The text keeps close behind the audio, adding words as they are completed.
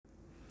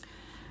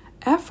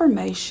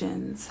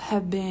Affirmations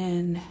have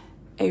been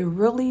a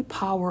really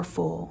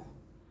powerful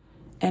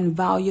and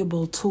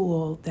valuable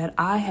tool that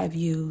I have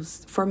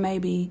used for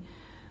maybe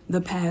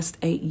the past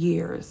 8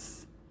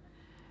 years.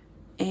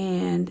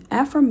 And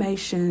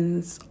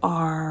affirmations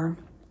are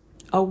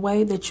a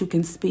way that you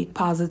can speak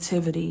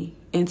positivity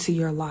into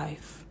your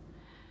life.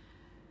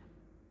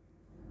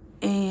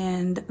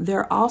 And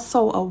they're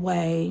also a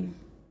way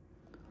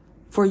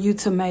for you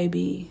to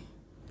maybe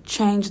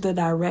change the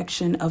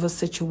direction of a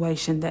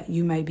situation that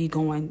you may be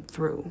going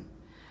through.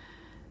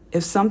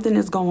 If something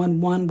is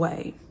going one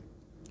way,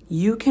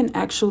 you can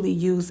actually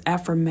use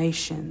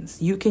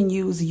affirmations. You can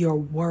use your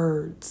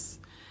words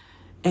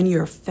and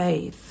your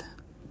faith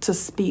to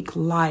speak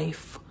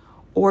life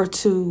or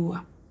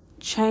to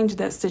change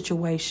that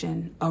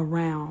situation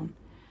around.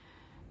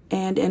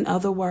 And in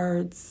other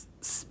words,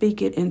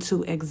 speak it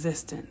into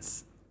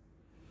existence.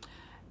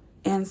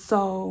 And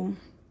so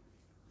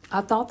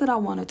I thought that I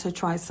wanted to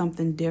try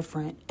something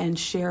different and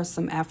share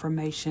some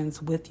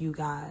affirmations with you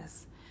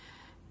guys.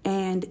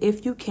 And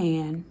if you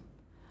can,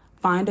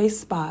 find a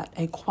spot,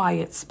 a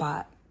quiet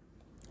spot,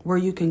 where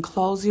you can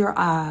close your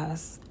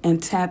eyes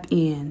and tap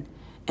in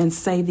and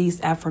say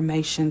these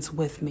affirmations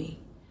with me.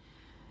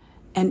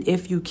 And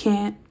if you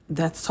can't,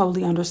 that's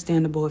totally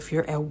understandable. If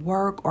you're at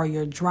work or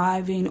you're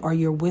driving or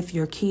you're with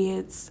your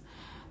kids,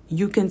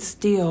 you can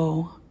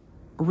still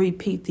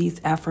repeat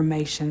these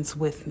affirmations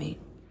with me.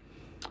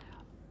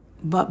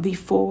 But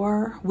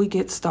before we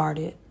get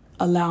started,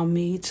 allow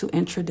me to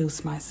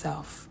introduce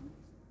myself.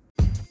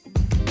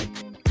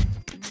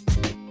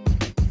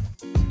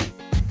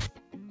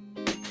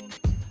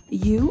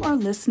 You are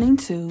listening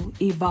to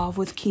Evolve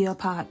with Kia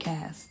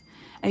podcast,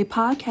 a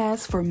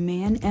podcast for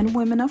men and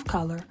women of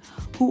color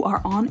who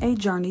are on a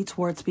journey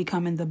towards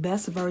becoming the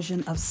best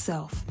version of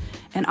self.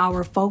 And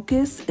our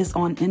focus is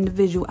on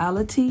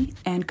individuality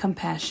and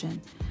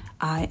compassion.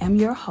 I am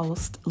your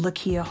host,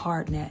 Lakia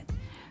Hardnett.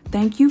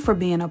 Thank you for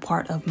being a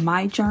part of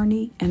my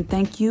journey, and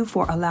thank you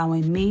for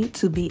allowing me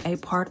to be a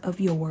part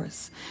of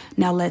yours.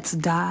 Now let's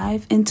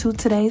dive into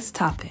today's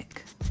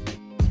topic.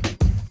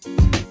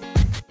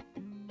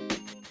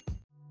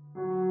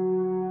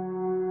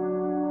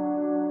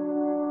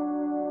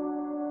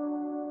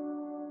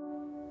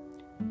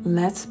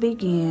 Let's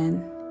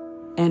begin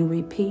and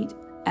repeat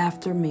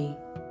after me.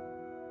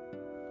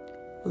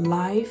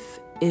 Life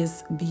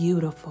is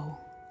beautiful.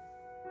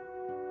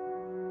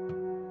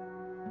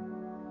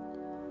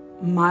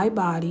 My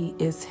body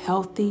is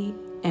healthy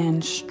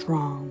and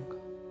strong.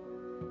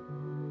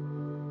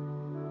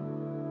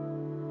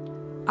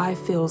 I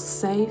feel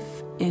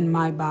safe in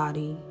my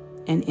body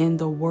and in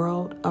the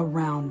world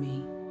around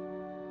me.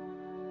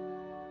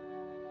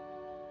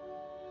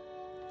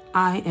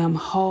 I am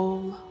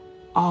whole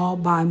all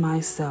by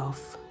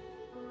myself.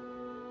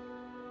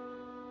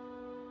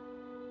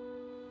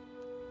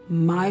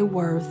 My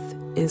worth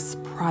is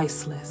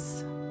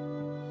priceless.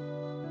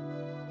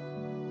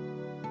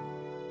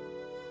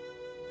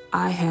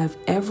 I have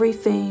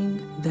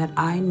everything that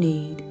I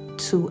need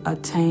to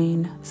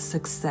attain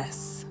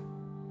success.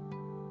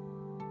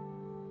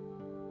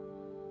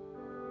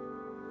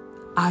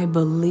 I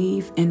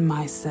believe in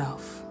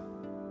myself.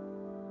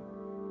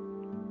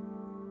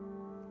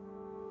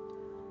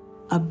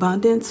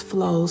 Abundance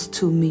flows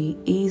to me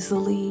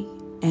easily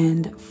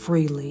and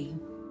freely.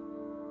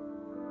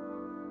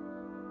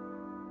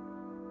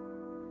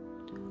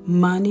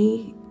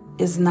 Money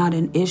is not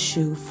an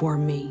issue for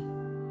me.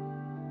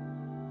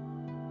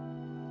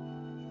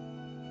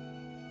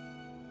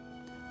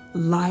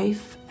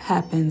 Life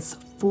happens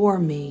for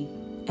me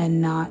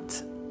and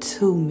not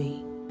to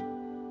me.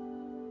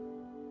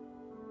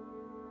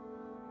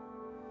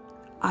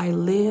 I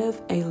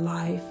live a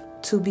life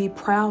to be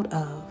proud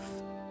of.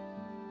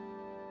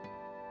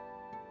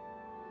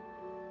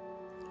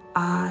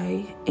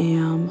 I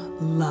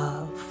am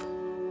love.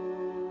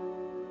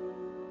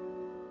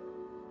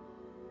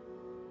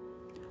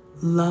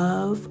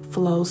 Love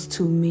flows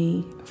to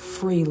me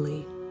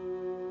freely.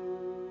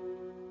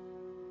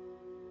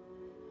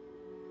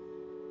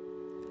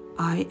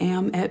 I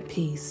am at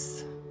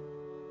peace.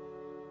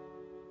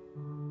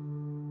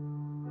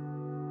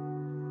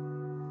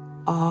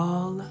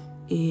 All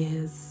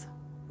is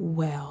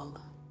well.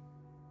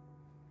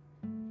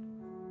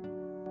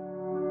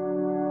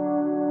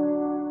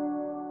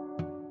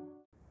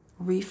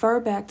 Refer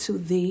back to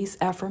these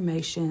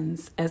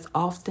affirmations as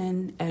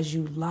often as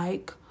you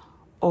like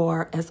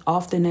or as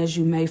often as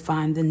you may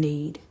find the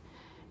need.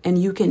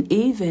 And you can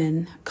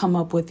even come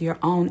up with your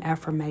own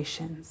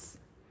affirmations.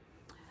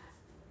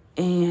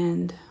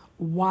 And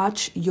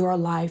watch your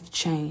life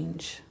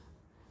change.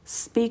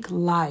 Speak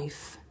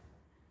life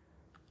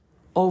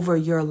over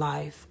your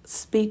life.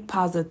 Speak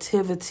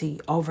positivity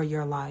over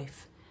your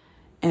life.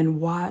 And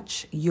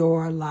watch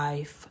your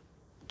life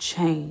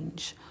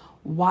change.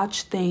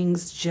 Watch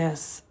things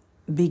just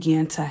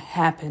begin to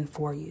happen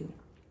for you.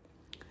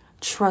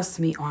 Trust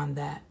me on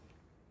that.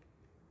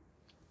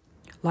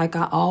 Like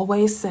I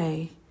always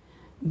say,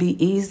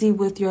 be easy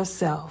with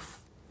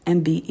yourself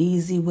and be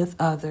easy with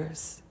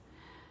others.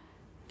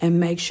 And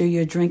make sure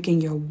you're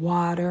drinking your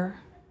water,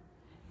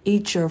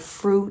 eat your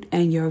fruit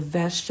and your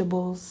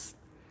vegetables,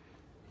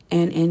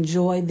 and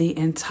enjoy the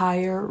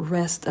entire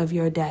rest of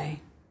your day.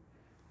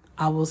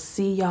 I will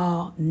see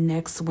y'all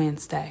next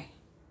Wednesday.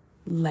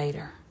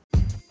 Later.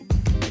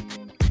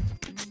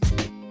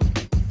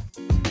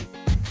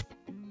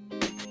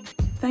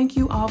 Thank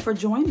you all for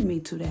joining me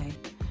today.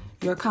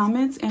 Your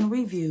comments and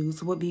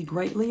reviews would be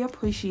greatly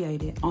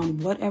appreciated on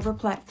whatever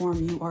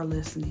platform you are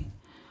listening.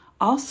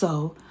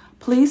 Also,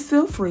 please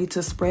feel free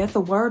to spread the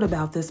word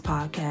about this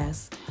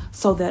podcast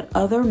so that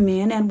other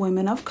men and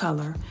women of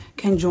color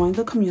can join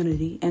the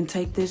community and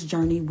take this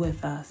journey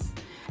with us.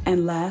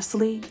 And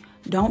lastly,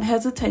 don't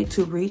hesitate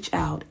to reach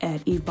out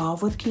at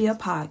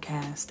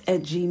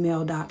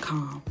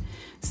evolvewithkiapodcast@gmail.com.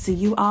 See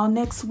you all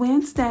next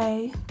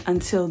Wednesday.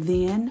 Until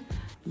then,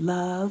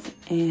 love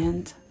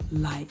and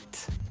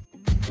light.